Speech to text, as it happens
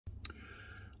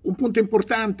Un punto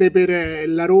importante per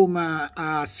la Roma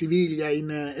a Siviglia in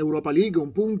Europa League,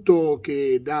 un punto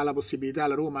che dà la possibilità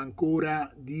alla Roma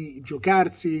ancora di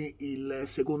giocarsi il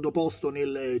secondo posto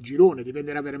nel girone.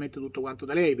 Dipenderà veramente tutto quanto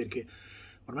da lei, perché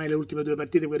ormai le ultime due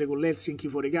partite, quelle con l'Helsinki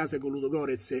fuori casa e con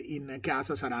Ludogorets in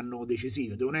casa, saranno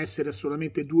decisive. Devono essere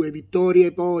assolutamente due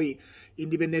vittorie, poi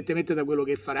indipendentemente da quello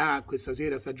che farà, questa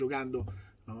sera sta giocando,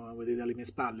 no, vedete alle mie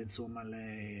spalle, insomma,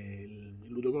 il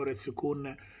Ludogorets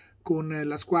con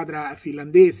la squadra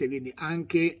finlandese, quindi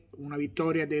anche una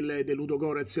vittoria del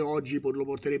Ludogorets oggi lo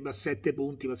porterebbe a 7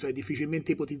 punti, ma è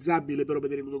difficilmente ipotizzabile però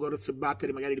vedere il Ludogorets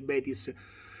battere magari il Betis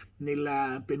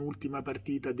nella penultima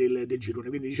partita del girone.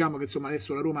 Quindi diciamo che insomma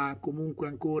adesso la Roma ha comunque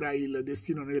ancora il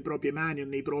destino nelle proprie mani o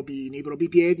nei propri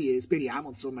piedi, e speriamo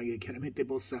insomma che chiaramente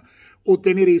possa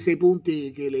ottenere i 6 punti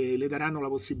che le daranno la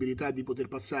possibilità di poter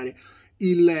passare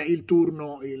il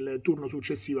turno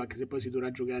successivo, anche se poi si dovrà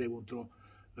giocare contro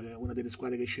una delle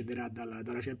squadre che scenderà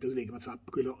dalla Champions League, ma insomma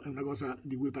quello è una cosa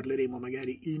di cui parleremo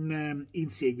magari in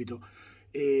seguito.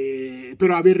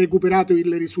 Però aver recuperato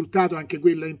il risultato, anche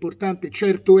quello è importante.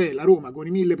 Certo è, la Roma con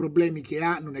i 1000 problemi che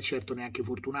ha non è certo neanche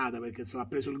fortunata, perché insomma ha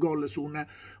preso il gol su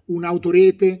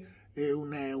un'autorete,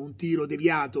 un tiro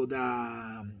deviato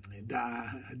da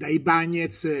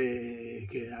Ibañez,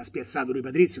 che ha spiazzato Rui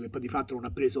Patrizio, che poi di fatto non ha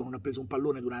preso un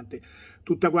pallone durante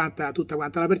tutta quanta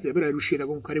la partita, però è riuscita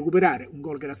comunque a recuperare un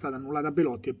gol che era stato annullato a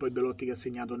Belotti, e poi Belotti che ha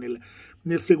segnato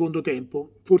nel secondo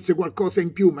tempo. Forse qualcosa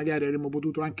in più magari avremmo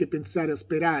potuto anche pensare, a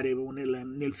sperare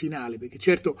nel finale, perché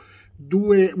certo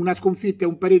una sconfitta e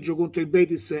un pareggio contro il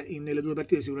Betis nelle due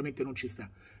partite sicuramente non ci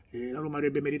sta. La Roma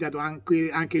avrebbe meritato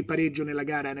anche il pareggio nella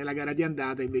gara di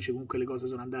andata, invece comunque le cose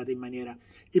sono andate in maniera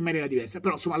diversa.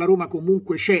 Però insomma la Roma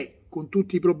comunque c'è, con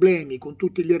tutti i problemi, con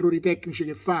tutti gli errori tecnici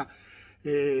che fa,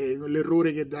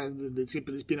 l'errore che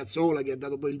sempre di Spinazzola, che ha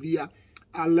dato poi il via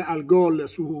al gol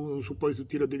poi sul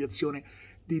tiro a deviazione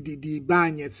di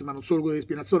Bagnez, ma non solo quello di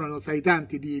Spinazzola, sono stati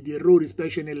tanti di errori,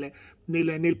 specie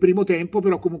nel primo tempo,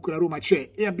 però comunque la Roma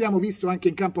c'è, e abbiamo visto anche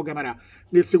in campo Camarà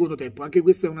nel secondo tempo. Anche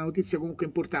questa è una notizia comunque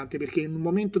importante, perché in un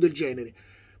momento del genere,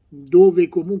 dove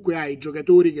comunque hai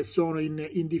giocatori che sono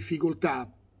in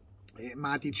difficoltà,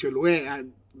 Matic lo è,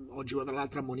 oggi tra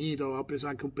l'altro ammonito, ha preso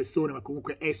anche un pestone, ma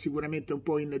comunque è sicuramente un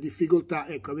po' in difficoltà.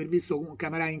 Ecco, aver visto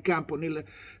Camarà in campo nel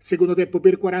secondo tempo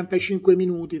per 45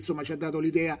 minuti, insomma ci ha dato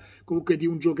l'idea comunque di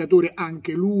un giocatore,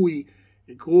 anche lui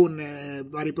con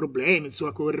vari problemi,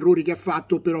 insomma con errori che ha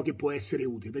fatto, però che può essere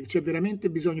utile, perché c'è veramente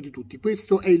bisogno di tutti.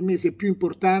 Questo è il mese più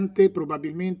importante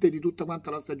probabilmente di tutta quanta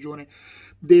la stagione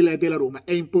della Roma.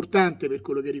 È importante per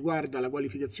quello che riguarda la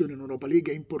qualificazione in Europa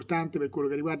League, è importante per quello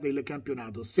che riguarda il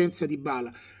campionato. Senza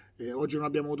Dybala, oggi non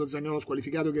abbiamo avuto Zaniolo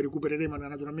squalificato, che recupereremo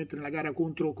naturalmente nella gara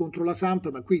contro la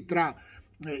Samp, ma qui tra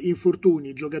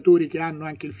infortuni, giocatori che hanno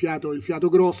anche il fiato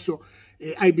grosso,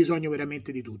 hai bisogno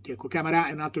veramente di tutti. Ecco, Camarà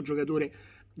è un altro giocatore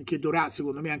che dovrà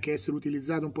secondo me anche essere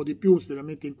utilizzato un po' di più,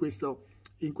 specialmente in questo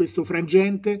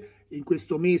frangente, in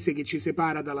questo mese che ci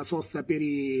separa dalla sosta per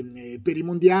i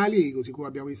mondiali, così come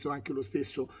abbiamo visto anche lo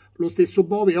stesso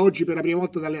Bove. Oggi per la prima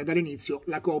volta dall'inizio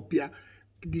la coppia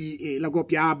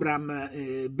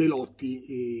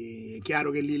Abram-Belotti.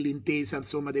 Chiaro che lì l'intesa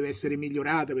insomma deve essere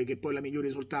migliorata, perché poi la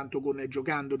migliori soltanto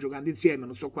giocando insieme.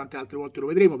 Non so quante altre volte lo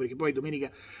vedremo, perché poi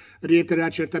domenica rientrerà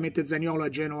certamente Zaniolo a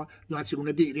Genova, no, anzi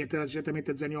lunedì rientrerà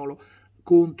certamente Zaniolo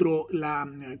contro la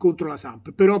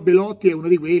Samp. Però Belotti è uno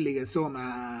di quelli che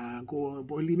insomma con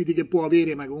i limiti che può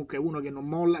avere, ma comunque è uno che non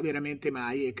molla veramente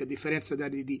mai, e che a differenza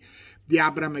di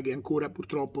Abram, che ancora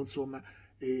purtroppo insomma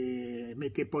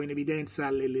mette poi in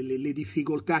evidenza le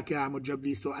difficoltà che avevamo già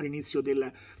visto all'inizio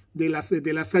della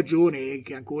stagione, e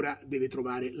che ancora deve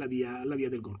trovare la via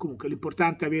del gol. Comunque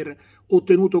l'importante è aver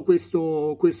ottenuto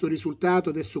questo risultato.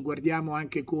 Adesso guardiamo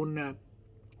anche con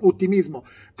ottimismo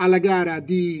alla gara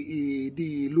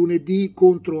di lunedì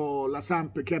contro la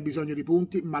Samp, che ha bisogno di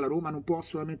punti, ma la Roma non può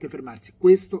assolutamente fermarsi.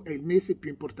 Questo è il mese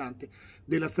più importante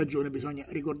della stagione, bisogna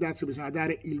ricordarsi, bisogna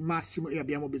dare il massimo, e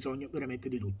abbiamo bisogno veramente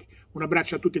di tutti. Un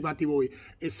abbraccio a tutti quanti voi,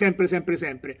 e sempre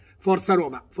Forza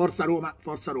Roma, Forza Roma,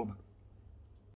 Forza Roma.